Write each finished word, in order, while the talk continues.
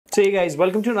So hey guys,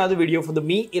 welcome to another video for the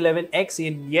Mi 11X.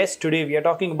 And yes, today we are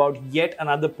talking about yet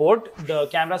another port. The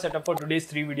camera setup for today's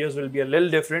three videos will be a little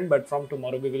different, but from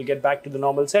tomorrow we will get back to the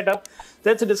normal setup.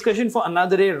 That's a discussion for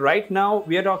another day. Right now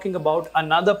we are talking about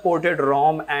another ported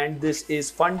ROM, and this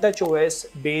is Funtouch OS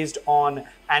based on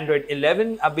Android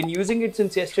 11. I've been using it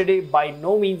since yesterday. By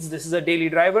no means this is a daily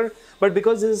driver, but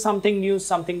because this is something new,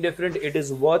 something different, it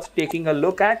is worth taking a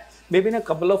look at. Maybe in a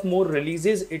couple of more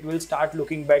releases, it will start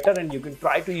looking better and you can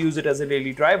try to use it as a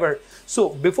daily driver. So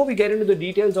before we get into the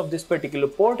details of this particular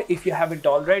port, if you haven't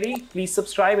already, please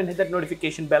subscribe and hit that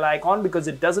notification bell icon because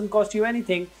it doesn't cost you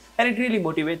anything and it really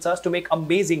motivates us to make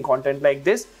amazing content like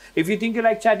this. If you think you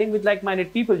like chatting with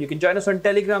like-minded people, you can join us on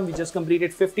Telegram. We just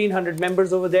completed 1,500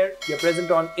 members over there. We are present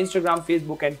on Instagram,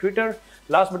 Facebook and Twitter.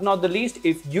 Last but not the least,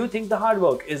 if you think the hard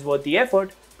work is worth the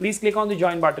effort, please click on the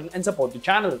join button and support the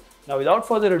channel. Now without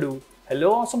further ado,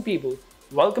 hello awesome people,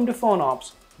 welcome to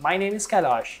PhoneOps. My name is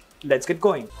Kailash. Let's get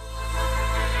going.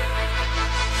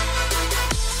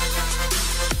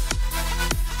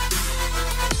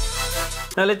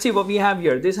 Now let's see what we have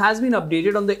here. This has been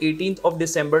updated on the 18th of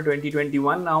December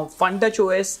 2021. Now Funtouch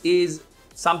OS is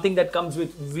something that comes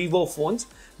with Vivo phones.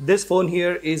 This phone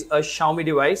here is a Xiaomi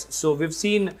device. So we've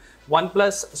seen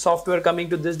OnePlus software coming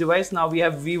to this device. Now we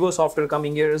have Vivo software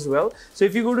coming here as well. So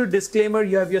if you go to disclaimer,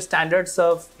 you have your standard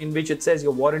stuff in which it says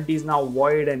your warranty is now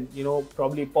void, and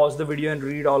probably pause the video and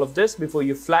read all of this before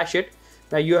you flash it.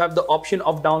 Now you have the option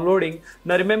of downloading.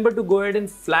 Now remember, to go ahead and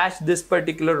flash this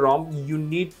particular ROM, you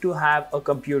need to have a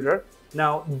computer.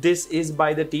 Now this is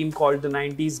by the team called the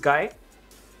 90s guy.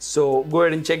 So go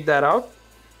ahead and check that out.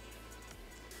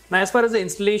 Now as far as the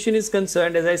installation is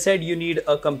concerned, as I said, you need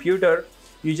a computer.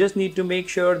 You just need to make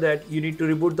sure that you need to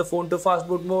reboot the phone to fast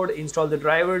boot mode, install the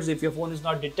drivers. If your phone is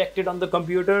not detected on the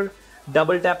computer,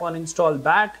 double tap on install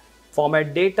BAT,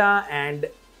 format data, and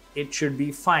it should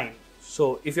be fine.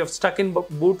 So if you're stuck in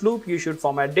boot loop, you should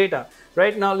format data.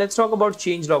 Right now, let's talk about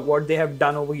changelog, what they have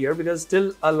done over here, because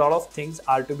still a lot of things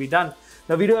are to be done.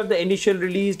 Now we do have the initial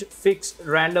released fixed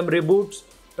random reboots.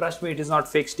 Trust me, it is not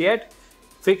fixed yet.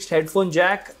 Fixed headphone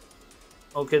jack.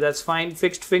 Okay, that's fine.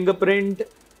 Fixed fingerprint,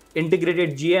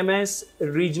 integrated GMS,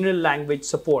 regional language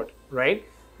support, right?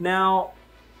 Now,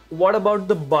 what about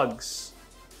the bugs?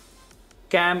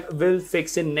 Cam will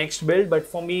fix in next build, but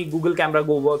for me, Google Camera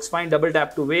Go works fine. Double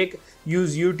tap to wake.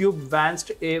 Use YouTube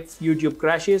advanced if YouTube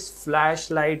crashes.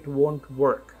 Flashlight won't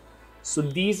work. So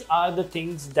these are the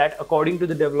things that, according to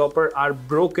the developer, are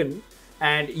broken.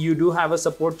 And you do have a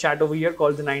support chat over here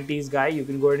called the 90s guy. You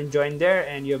can go ahead and join there,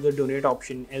 and you have the donate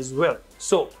option as well.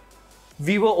 So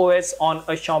Vivo OS on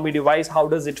a Xiaomi device, how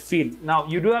does it feel? Now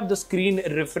you do have the screen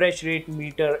refresh rate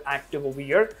meter active over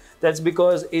here. That's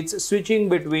because it's switching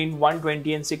between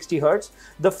 120 and 60 Hertz.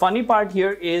 The funny part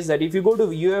here is that if you go to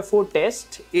UFO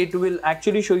test, it will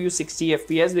actually show you 60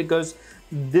 FPS because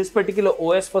this particular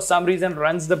OS for some reason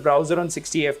runs the browser on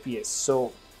 60 FPS.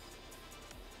 So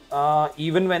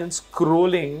even when it's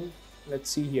scrolling, let's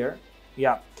see here.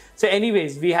 Yeah. So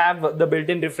anyways, we have the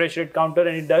built-in refresh rate counter,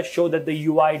 and it does show that the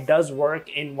UI does work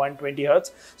in 120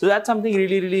 Hertz. So that's something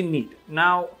really, really neat.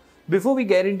 Now, before we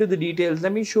get into the details,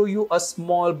 let me show you a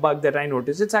small bug that I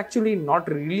noticed. It's actually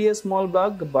not really a small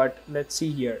bug, but let's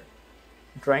see here.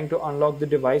 I'm trying to unlock the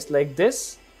device like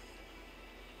this.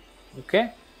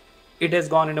 Okay. It has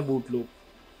gone in a boot loop.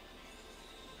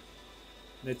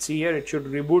 Let's see here. It should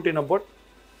reboot in a bit.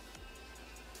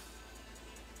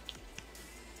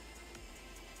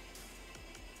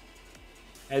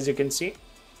 As you can see.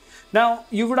 Now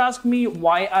you would ask me,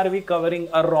 why are we covering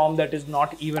a ROM that is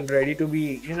not even ready to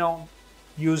be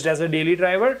used as a daily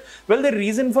driver? Well, the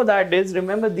reason for that is,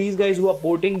 remember, these guys who are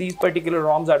porting these particular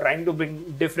ROMs are trying to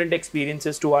bring different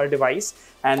experiences to our device,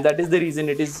 and that is the reason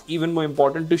it is even more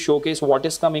important to showcase what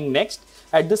is coming next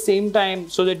at the same time,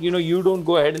 so that you don't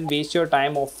go ahead and waste your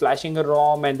time of flashing a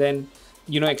ROM and then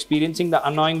experiencing the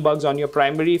annoying bugs on your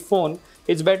primary phone.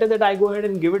 It's better that I go ahead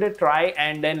and give it a try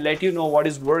and then let you know what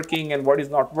is working and what is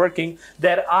not working.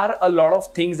 There are a lot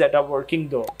of things that are working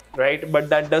though, right? But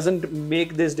that doesn't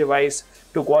make this device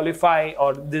to qualify,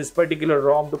 or this particular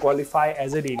ROM to qualify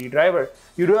as a daily driver.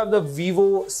 You do have the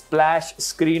Vivo splash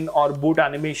screen or boot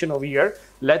animation over here.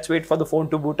 Let's wait for the phone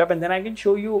to boot up and then I can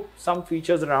show you some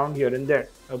features around here and there.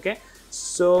 Okay,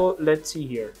 so let's see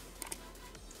here.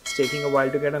 It's taking a while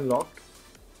to get unlocked.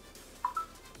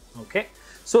 Okay.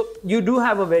 So you do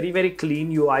have a very, very clean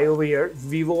UI over here.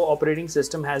 Vivo operating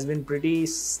system has been pretty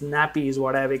snappy is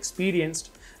what I have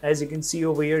experienced. As you can see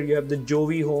over here, you have the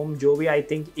Jovi Home. Jovi, I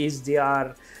think, is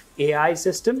their AI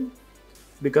system.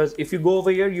 because if you go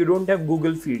over here, you don't have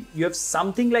Google Feed. You have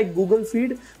something like Google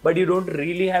Feed, but you don't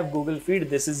really have Google Feed.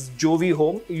 This is Jovi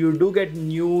Home. You do get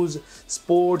news,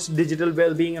 sports, digital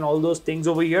well-being, and all those things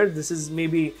over here. This is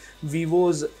maybe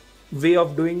Vivo's way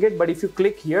of doing it, but if you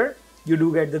click here, you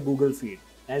do get the Google Feed,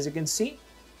 as you can see.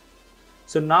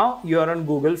 So now you are on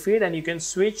Google Feed and you can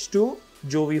switch to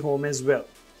Jovi Home as well,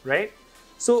 right?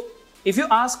 So if you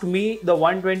ask me, the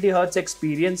 120 Hz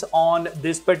experience on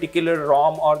this particular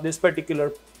ROM or this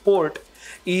particular port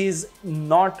is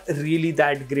not really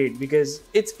that great, because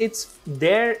it's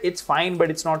there, it's fine, but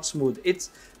it's not smooth.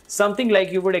 It's something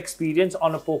like you would experience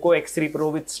on a Poco X3 Pro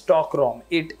with stock ROM.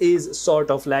 It is sort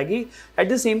of laggy. At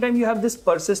the same time, you have this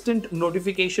persistent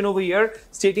notification over here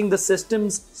stating the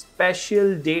system's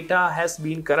special data has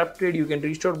been corrupted. You can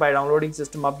restore by downloading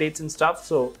system updates and stuff.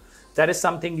 So that is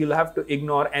something you'll have to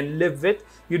ignore and live with.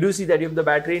 You do see that you have the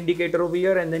battery indicator over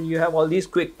here, and then you have all these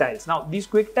quick tiles. Now, these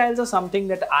quick tiles are something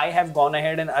that I have gone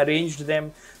ahead and arranged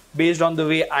them based on the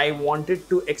way I wanted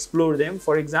to explore them.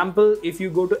 For example, if you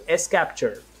go to S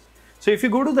Capture, so if you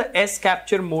go to the S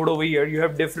Capture mode over here, you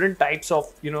have different types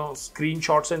of,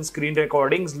 screenshots and screen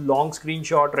recordings: long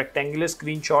screenshot, rectangular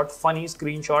screenshot, funny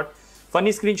screenshot.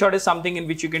 Funny screenshot is something in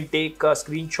which you can take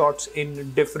screenshots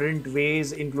in different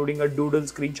ways, including a doodle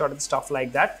screenshot and stuff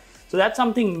like that. So that's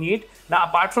something neat. Now,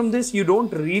 apart from this, you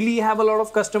don't really have a lot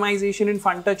of customization in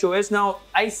Funtouch OS. Now,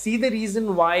 I see the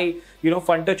reason why,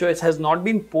 Funtouch OS has not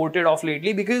been ported off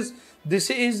lately, because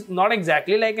this is not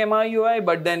exactly like MIUI,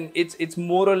 but then it's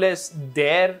more or less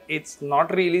there. It's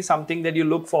not really something that you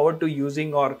look forward to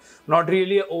using, or not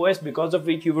really a OS because of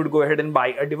which you would go ahead and buy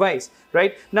a device,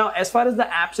 right? Now, as far as the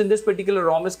apps in this particular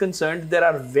ROM is concerned, there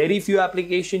are very few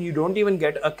applications. You don't even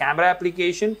get a camera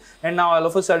application. And now all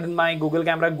of a sudden my Google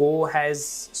Camera Go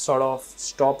has sort of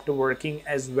stopped working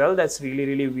as well. That's really,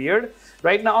 really weird.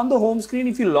 Right now on the home screen,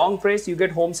 if you long press, you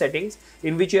get home settings,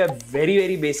 in which you have very,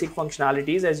 very basic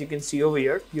functionalities. As you can see over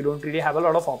here, you don't really have a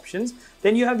lot of options.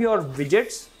 Then you have your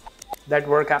widgets that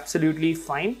work absolutely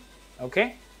fine.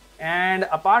 Okay. And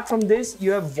apart from this, you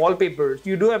have wallpapers.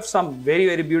 You do have some very,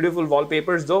 very beautiful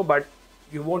wallpapers though, but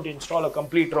you won't install a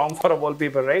complete ROM for a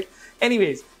wallpaper, right?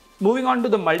 Anyways, moving on to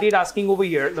the multitasking over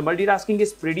here. The multitasking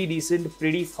is pretty decent,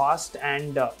 pretty fast,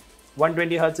 and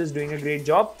 120 Hz is doing a great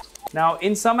job. Now,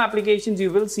 in some applications,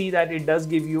 you will see that it does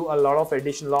give you a lot of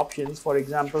additional options. For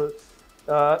example,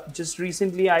 just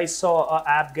recently I saw an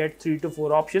app get 3 to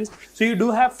 4 options. So you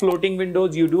do have floating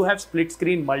windows, you do have split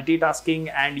screen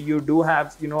multitasking, and you do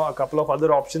have, a couple of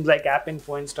other options like app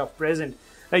info and stuff present.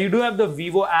 Now, you do have the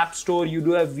Vivo App Store, you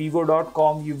do have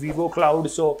vivo.com, Vivo Cloud.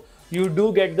 So you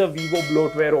do get the Vivo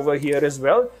bloatware over here as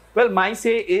well. Well, my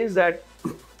say is that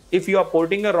if you are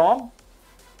porting a ROM,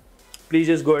 please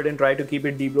just go ahead and try to keep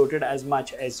it debloated as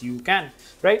much as you can.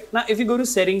 Right now, if you go to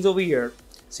settings over here,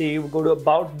 say you go to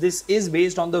about, this is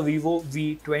based on the Vivo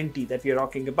V20 that we are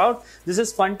talking about. This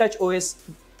is Funtouch OS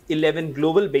 11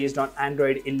 global based on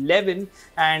Android 11,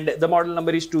 and the model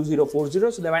number is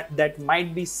 2040. So that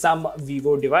might be some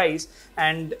Vivo device.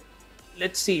 And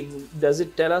let's see, does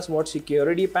it tell us what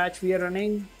security patch we are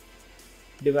running?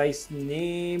 Device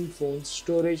name, phone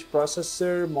storage,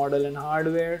 processor, model and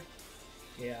hardware.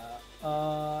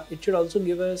 Yeah, it should also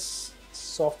give us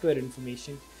software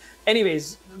information.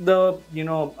 Anyways, the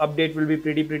update will be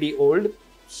pretty old,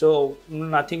 so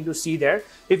nothing to see there.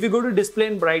 If you go to display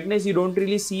and brightness, you don't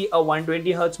really see a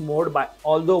 120 Hz mode, but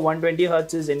although 120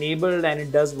 Hz is enabled and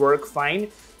it does work fine,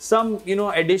 some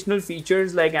additional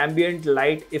features like ambient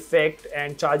light effect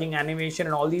and charging animation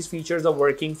and all these features are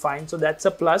working fine, so that's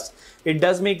a plus. It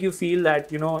does make you feel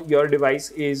that your device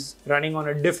is running on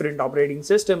a different operating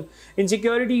system. In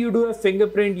security, you do have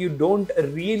fingerprint, you don't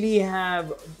really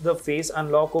have the face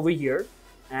unlock over here.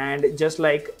 And just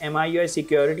like MIUI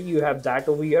security, you have that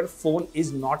over here. Phone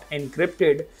is not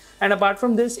encrypted. And apart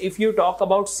from this, if you talk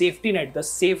about safety net, the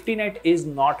safety net is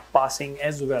not passing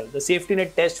as well. The safety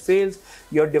net test fails.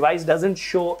 Your device doesn't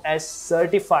show as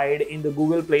certified in the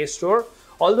Google Play Store.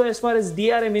 Although as far as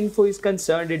DRM info is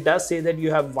concerned, it does say that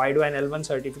you have Widevine L1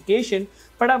 certification,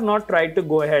 but I've not tried to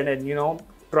go ahead and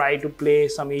try to play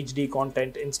some HD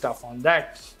content and stuff on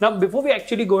that. Now, before we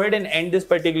actually go ahead and end this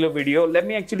particular video, let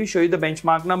me actually show you the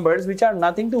benchmark numbers, which are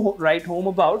nothing to write home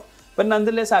about, but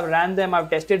nonetheless, I've ran them, I've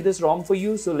tested this ROM for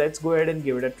you, so let's go ahead and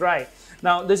give it a try.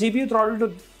 Now, the CPU throttle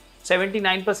to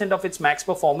 79% of its max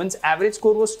performance. Average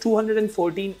score was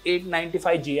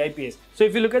 214,895 GIPS. So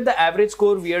if you look at the average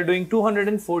score, we are doing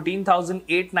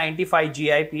 214,895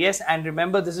 GIPS. And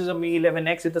remember, this is a Mi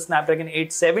 11X with a Snapdragon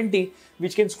 870,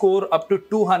 which can score up to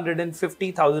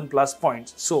 250,000 plus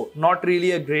points. So not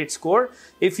really a great score.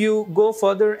 If you go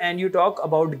further and you talk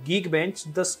about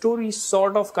Geekbench, the story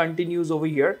sort of continues over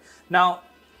here. Now,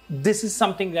 this is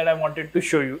something that I wanted to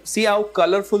show you. See how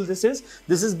colorful this is?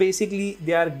 This is basically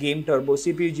their game turbo.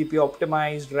 CPU, GPU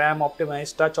optimized, RAM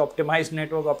optimized, touch optimized,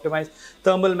 network optimized,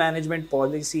 thermal management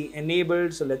policy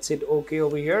enabled. So let's hit OK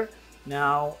over here.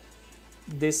 Now,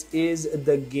 this is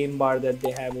the game bar that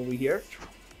they have over here.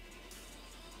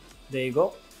 There you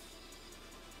go.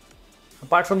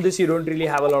 Apart from this, you don't really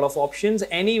have a lot of options.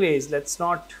 Anyways, let's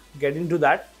not get into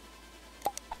that.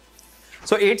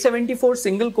 So 874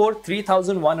 single core,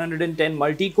 3110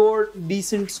 multi-core,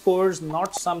 decent scores,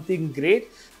 not something great,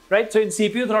 right? So in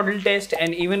CPU throttle test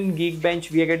and even in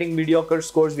Geekbench, we are getting mediocre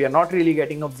scores. We are not really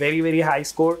getting a very, very high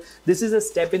score. This is a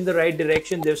step in the right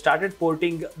direction. They've started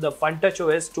porting the Funtouch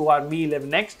OS to our Mi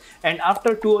 11X, and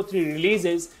after 2 or 3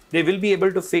 releases, they will be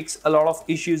able to fix a lot of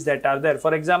issues that are there.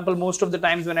 For example, most of the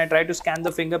times when I try to scan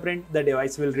the fingerprint, the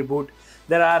device will reboot.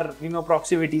 There are,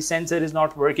 proximity sensor is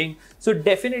not working. So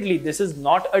definitely this is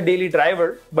not a daily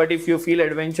driver, but if you feel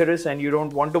adventurous and you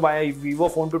don't want to buy a Vivo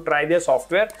phone to try their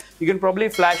software, you can probably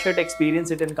flash it,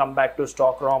 experience it, and come back to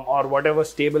stock ROM or whatever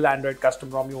stable Android custom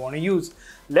ROM you want to use.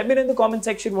 Let me know in the comment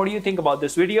section what do you think about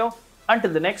this video.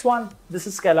 Until the next one, this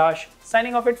is Kailash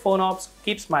signing off at PhoneOps.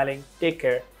 Keep smiling. Take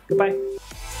care. Goodbye.